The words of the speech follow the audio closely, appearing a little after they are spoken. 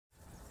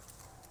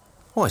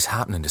What is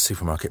happening to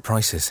supermarket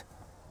prices?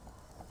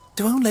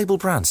 Do own-label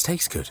brands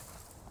taste good?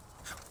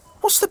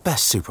 What's the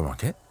best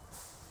supermarket?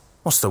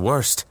 What's the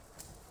worst?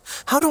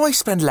 How do I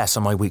spend less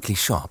on my weekly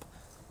shop?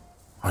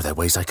 Are there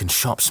ways I can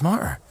shop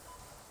smarter?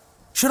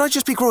 Should I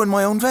just be growing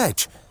my own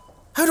veg?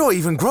 How do I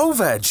even grow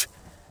veg?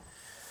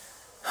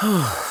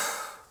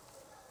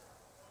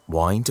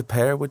 Wine to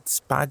pair with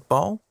spag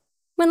bol?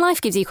 When life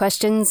gives you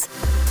questions,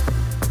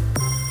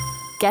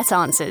 get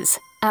answers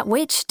at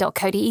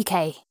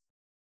which.co.uk.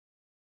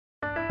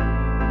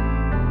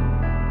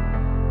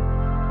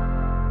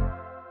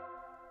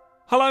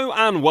 Hello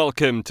and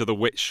welcome to the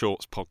Which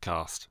Shorts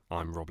podcast.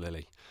 I'm Rob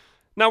Lilly.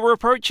 Now, we're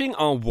approaching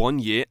our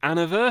 1-year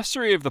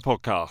anniversary of the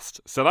podcast,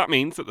 so that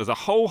means that there's a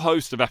whole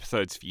host of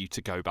episodes for you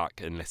to go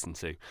back and listen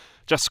to.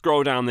 Just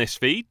scroll down this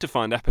feed to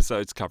find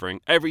episodes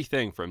covering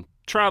everything from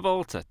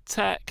travel to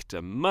tech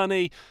to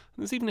money, and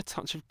there's even a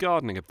touch of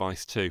gardening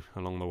advice too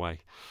along the way.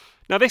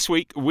 Now, this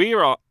week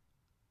we're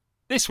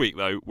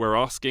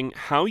asking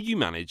how you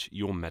manage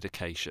your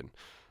medication,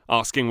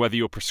 asking whether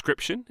your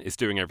prescription is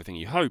doing everything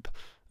you hope,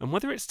 and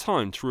whether it's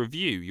time to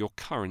review your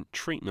current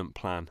treatment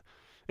plan.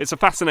 It's a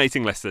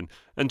fascinating listen,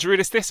 and to read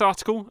us this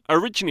article,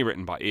 originally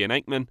written by Ian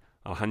Aikman,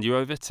 I'll hand you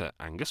over to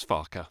Angus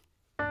Farker.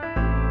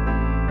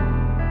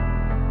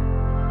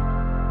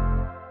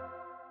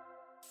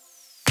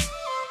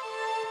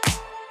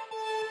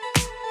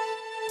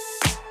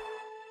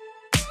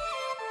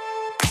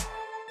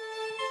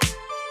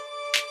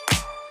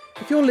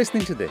 If you're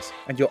listening to this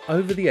and you're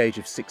over the age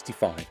of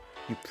 65,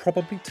 you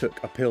probably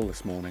took a pill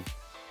this morning.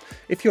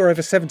 If you're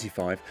over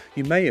 75,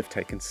 you may have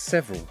taken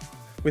several.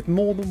 With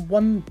more than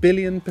 1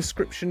 billion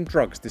prescription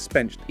drugs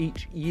dispensed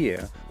each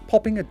year,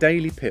 popping a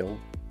daily pill,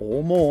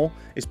 or more,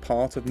 is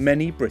part of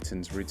many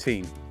Britons'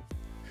 routine.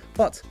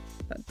 But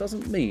that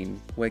doesn't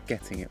mean we're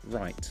getting it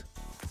right.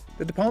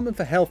 The Department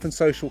for Health and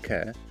Social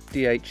Care,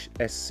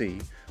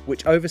 DHSC,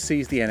 which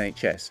oversees the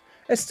NHS,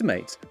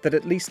 estimates that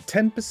at least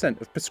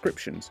 10% of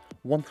prescriptions,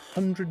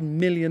 100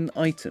 million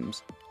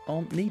items,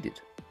 aren't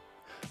needed.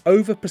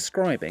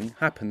 Overprescribing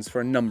happens for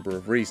a number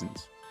of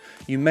reasons.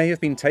 You may have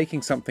been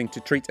taking something to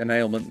treat an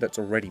ailment that's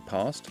already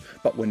passed,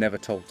 but were never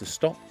told to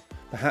stop.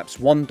 Perhaps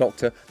one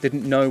doctor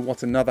didn't know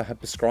what another had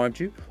prescribed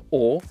you,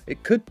 or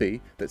it could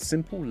be that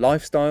simple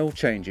lifestyle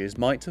changes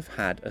might have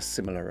had a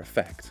similar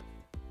effect.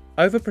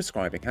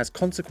 Overprescribing has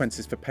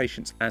consequences for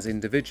patients as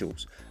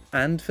individuals,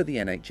 and for the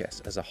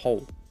NHS as a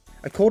whole.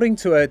 According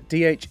to a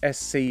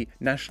DHSC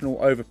National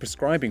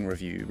Overprescribing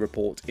Review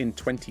report in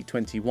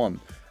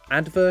 2021,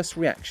 adverse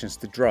reactions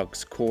to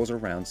drugs cause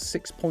around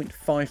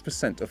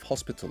 6.5% of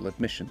hospital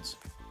admissions.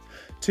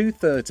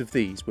 2/3 of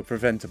these were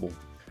preventable,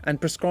 and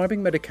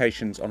prescribing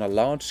medications on a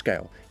large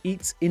scale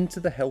eats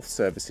into the health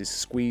service's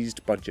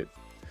squeezed budget.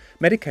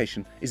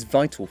 Medication is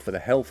vital for the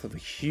health of a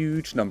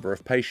huge number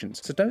of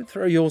patients, so don't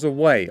throw yours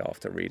away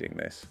after reading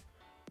this.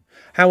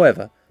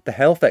 However, the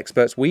health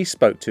experts we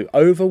spoke to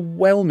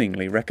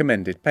overwhelmingly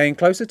recommended paying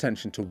close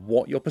attention to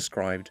what you're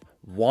prescribed,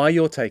 why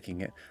you're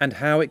taking it, and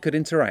how it could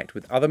interact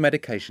with other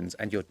medications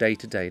and your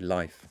day-to-day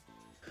life.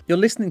 You're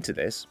listening to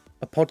this,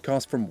 a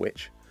podcast from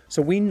Which,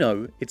 so we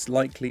know it's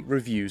likely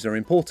reviews are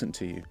important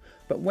to you.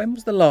 But when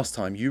was the last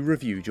time you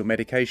reviewed your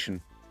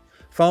medication?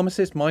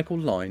 Pharmacist Michael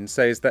Lyne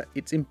says that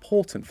it's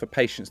important for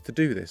patients to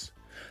do this.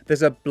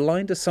 There's a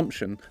blind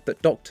assumption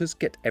that doctors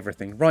get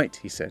everything right,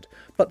 he said,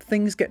 but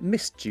things get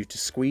missed due to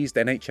squeezed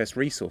NHS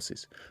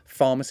resources.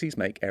 Pharmacies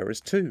make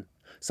errors too.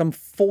 Some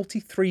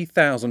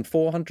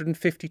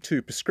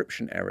 43,452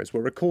 prescription errors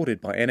were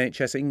recorded by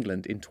NHS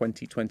England in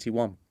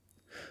 2021.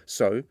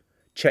 So,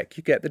 check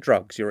you get the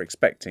drugs you're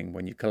expecting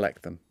when you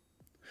collect them.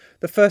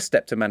 The first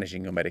step to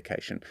managing your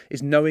medication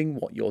is knowing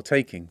what you're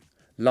taking.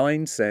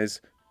 Lyne says,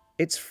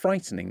 "It's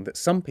frightening that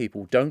some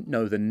people don't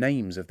know the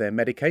names of their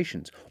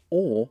medications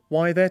or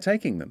why they're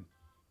taking them."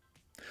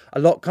 A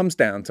lot comes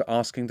down to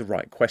asking the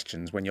right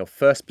questions when you're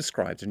first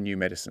prescribed a new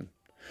medicine.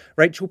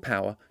 Rachel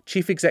Power,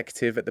 Chief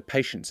Executive at the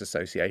Patients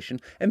Association,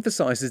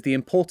 emphasises the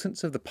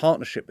importance of the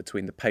partnership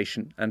between the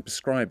patient and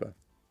prescriber.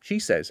 She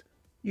says,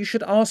 you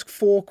should ask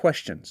 4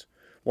 questions.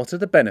 What are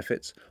the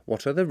benefits?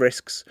 What are the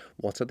risks?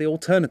 What are the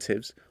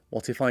alternatives?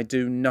 What if I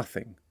do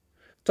nothing?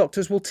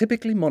 Doctors will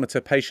typically monitor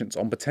patients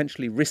on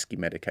potentially risky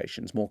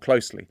medications more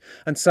closely,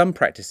 and some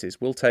practices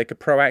will take a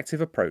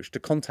proactive approach to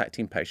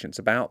contacting patients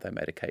about their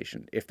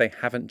medication if they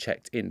haven't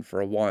checked in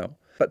for a while.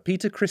 But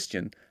Peter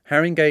Christian,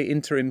 Haringey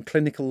Interim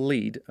Clinical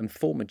Lead and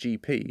former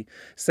GP,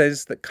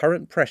 says that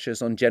current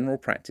pressures on general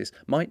practice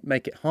might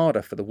make it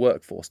harder for the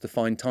workforce to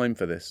find time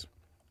for this.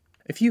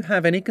 If you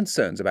have any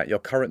concerns about your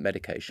current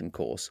medication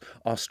course,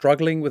 are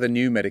struggling with a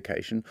new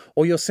medication,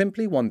 or you're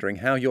simply wondering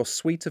how your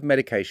suite of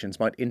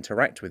medications might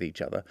interact with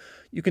each other,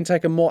 you can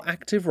take a more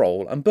active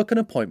role and book an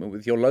appointment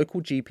with your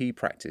local GP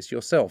practice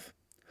yourself.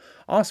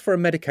 Ask for a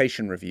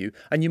medication review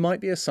and you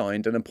might be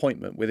assigned an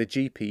appointment with a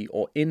GP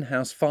or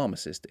in-house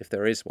pharmacist if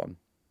there is one.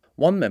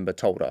 One member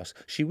told us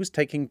she was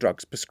taking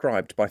drugs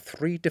prescribed by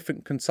 3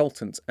 different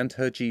consultants and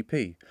her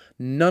GP.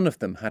 None of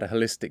them had a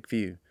holistic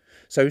view.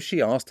 So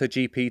she asked her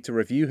GP to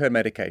review her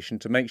medication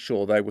to make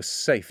sure they were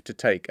safe to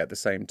take at the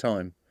same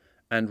time,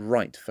 and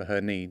right for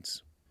her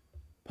needs.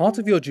 Part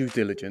of your due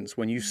diligence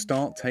when you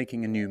start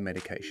taking a new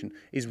medication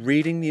is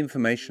reading the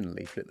information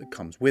leaflet that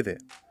comes with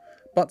it.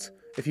 But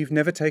if you've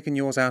never taken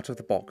yours out of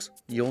the box,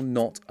 you're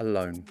not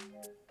alone.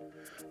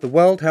 The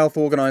World Health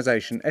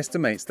Organization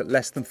estimates that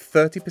less than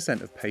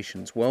 30% of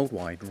patients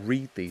worldwide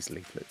read these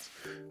leaflets,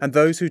 and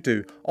those who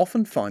do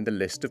often find the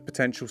list of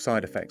potential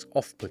side effects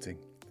off-putting.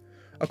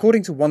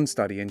 According to one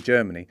study in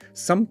Germany,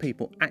 some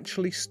people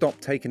actually stop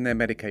taking their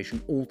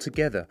medication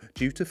altogether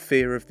due to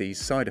fear of these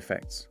side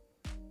effects.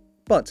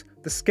 But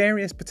the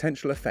scariest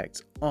potential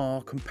effects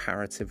are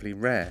comparatively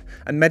rare,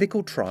 and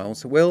medical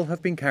trials will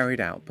have been carried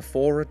out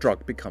before a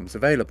drug becomes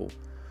available.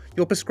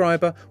 Your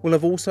prescriber will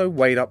have also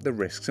weighed up the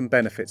risks and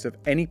benefits of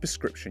any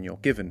prescription you're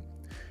given.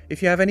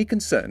 If you have any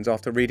concerns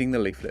after reading the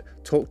leaflet,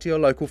 talk to your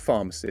local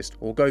pharmacist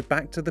or go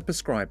back to the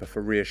prescriber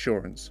for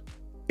reassurance.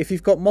 If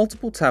you've got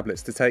multiple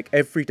tablets to take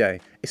every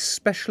day,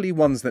 especially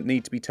ones that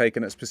need to be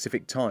taken at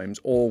specific times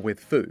or with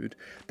food,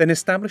 then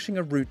establishing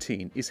a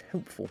routine is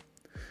helpful.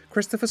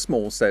 Christopher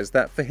Small says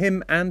that for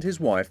him and his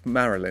wife,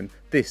 Marilyn,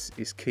 this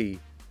is key.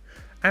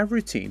 Our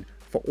routine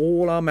for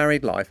all our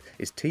married life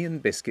is tea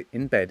and biscuit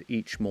in bed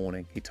each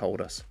morning, he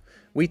told us.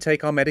 We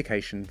take our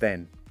medication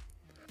then.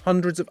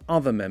 Hundreds of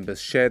other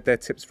members shared their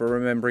tips for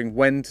remembering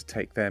when to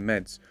take their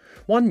meds.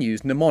 One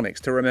used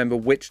mnemonics to remember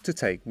which to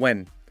take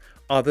when.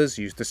 Others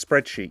used a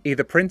spreadsheet,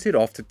 either printed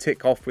off to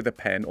tick off with a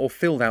pen or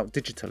filled out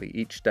digitally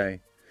each day.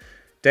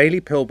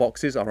 Daily pill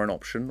boxes are an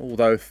option,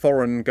 although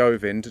Thoran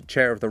Govind,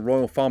 chair of the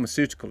Royal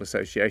Pharmaceutical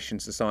Association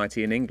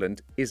Society in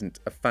England, isn't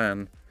a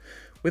fan.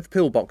 With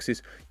pill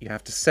boxes, you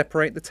have to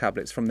separate the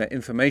tablets from their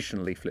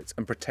information leaflets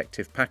and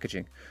protective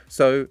packaging,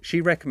 so she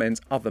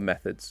recommends other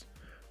methods.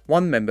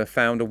 One member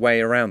found a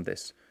way around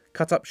this: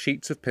 cut up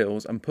sheets of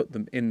pills and put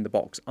them in the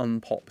box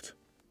unpopped.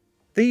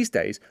 These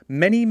days,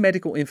 many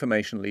medical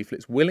information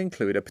leaflets will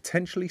include a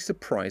potentially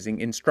surprising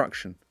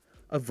instruction: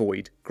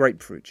 avoid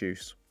grapefruit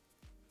juice.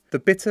 The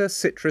bitter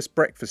citrus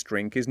breakfast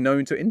drink is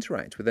known to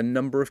interact with a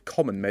number of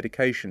common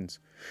medications.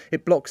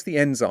 It blocks the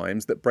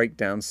enzymes that break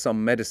down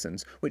some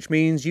medicines, which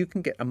means you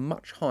can get a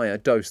much higher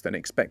dose than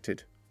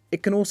expected.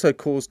 It can also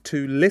cause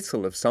too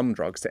little of some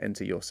drugs to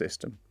enter your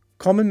system.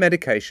 Common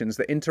medications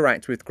that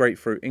interact with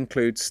grapefruit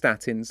include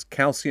statins,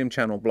 calcium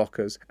channel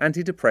blockers,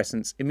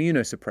 antidepressants,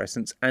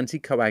 immunosuppressants,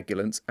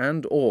 anticoagulants,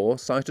 and/or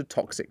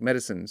cytotoxic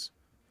medicines.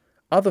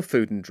 Other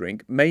food and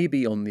drink may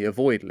be on the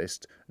avoid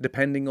list,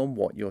 depending on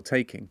what you're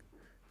taking.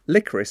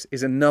 Licorice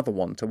is another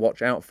one to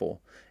watch out for.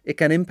 It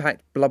can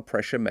impact blood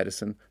pressure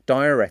medicine,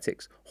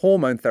 diuretics,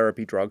 hormone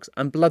therapy drugs,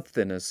 and blood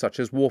thinners such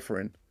as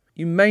warfarin.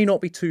 You may not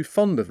be too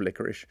fond of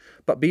licorice,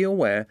 but be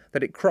aware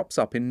that it crops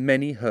up in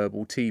many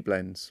herbal tea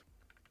blends.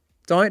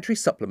 Dietary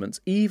supplements,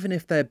 even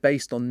if they're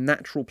based on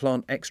natural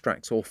plant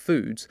extracts or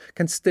foods,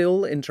 can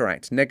still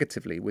interact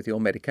negatively with your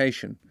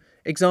medication.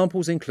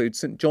 Examples include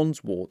St.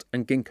 John's wort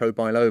and ginkgo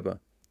biloba,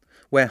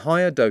 where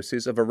higher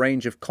doses of a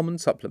range of common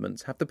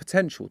supplements have the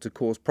potential to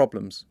cause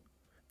problems.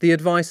 The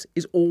advice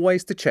is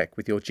always to check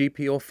with your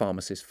GP or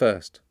pharmacist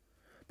first.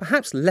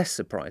 Perhaps less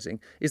surprising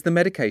is the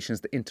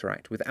medications that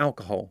interact with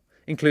alcohol,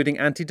 including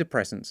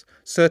antidepressants,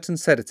 certain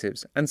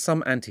sedatives, and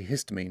some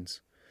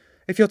antihistamines.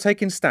 If you're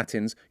taking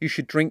statins, you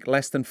should drink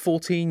less than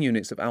 14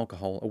 units of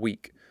alcohol a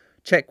week.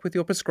 Check with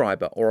your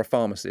prescriber or a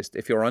pharmacist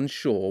if you're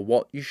unsure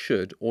what you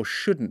should or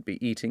shouldn't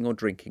be eating or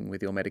drinking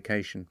with your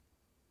medication.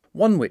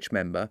 One Witch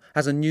member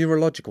has a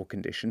neurological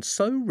condition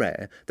so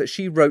rare that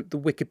she wrote the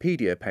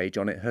Wikipedia page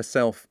on it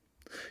herself.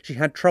 She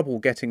had trouble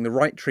getting the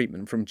right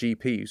treatment from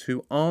GPs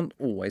who aren't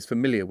always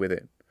familiar with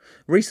it.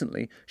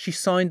 Recently, she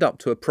signed up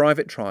to a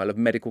private trial of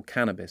medical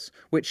cannabis,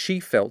 which she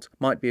felt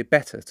might be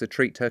better to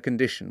treat her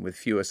condition with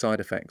fewer side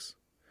effects.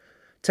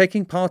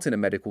 Taking part in a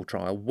medical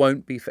trial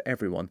won't be for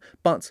everyone,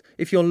 but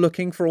if you're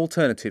looking for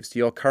alternatives to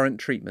your current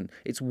treatment,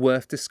 it's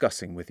worth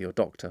discussing with your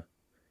doctor.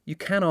 You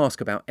can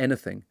ask about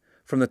anything,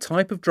 from the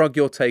type of drug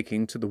you're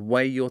taking to the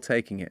way you're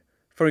taking it.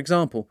 For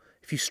example,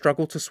 if you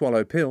struggle to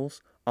swallow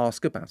pills,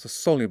 ask about a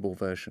soluble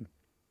version.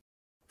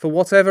 For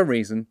whatever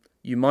reason,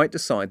 you might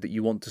decide that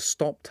you want to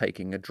stop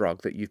taking a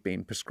drug that you've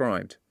been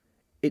prescribed.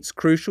 It's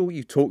crucial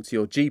you talk to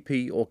your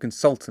GP or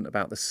consultant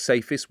about the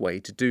safest way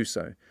to do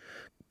so.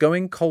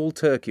 Going cold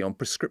turkey on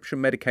prescription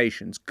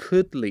medications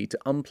could lead to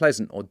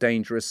unpleasant or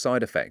dangerous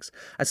side effects,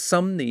 as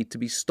some need to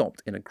be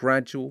stopped in a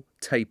gradual,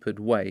 tapered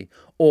way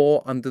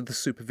or under the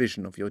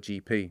supervision of your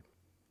GP.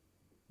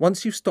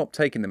 Once you've stopped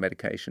taking the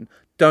medication,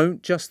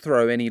 don't just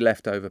throw any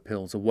leftover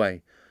pills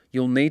away.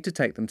 You'll need to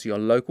take them to your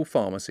local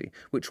pharmacy,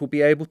 which will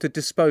be able to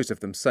dispose of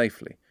them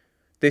safely.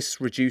 This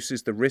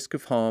reduces the risk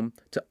of harm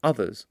to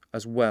others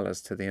as well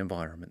as to the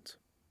environment.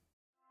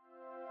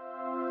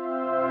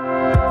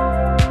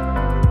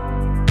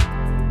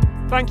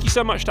 Thank you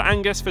so much to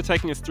Angus for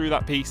taking us through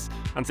that piece,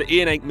 and to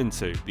Ian Aikman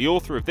too, the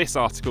author of this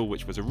article,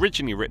 which was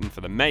originally written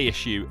for the May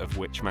issue of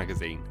Witch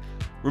magazine.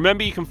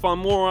 Remember, you can find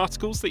more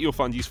articles that you'll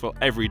find useful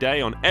every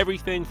day on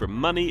everything from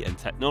money and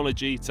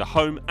technology to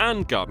home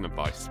and garden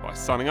advice by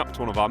signing up to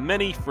one of our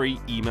many free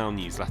email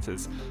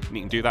newsletters. And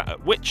you can do that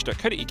at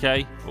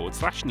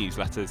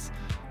which.co.uk/newsletters.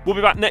 We'll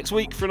be back next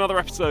week for another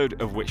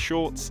episode of Which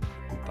Shorts,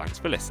 and thanks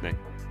for listening.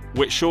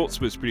 Which Shorts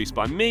was produced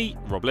by me,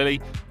 Rob Lilly,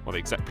 while the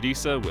exec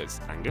producer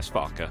was Angus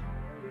Farker.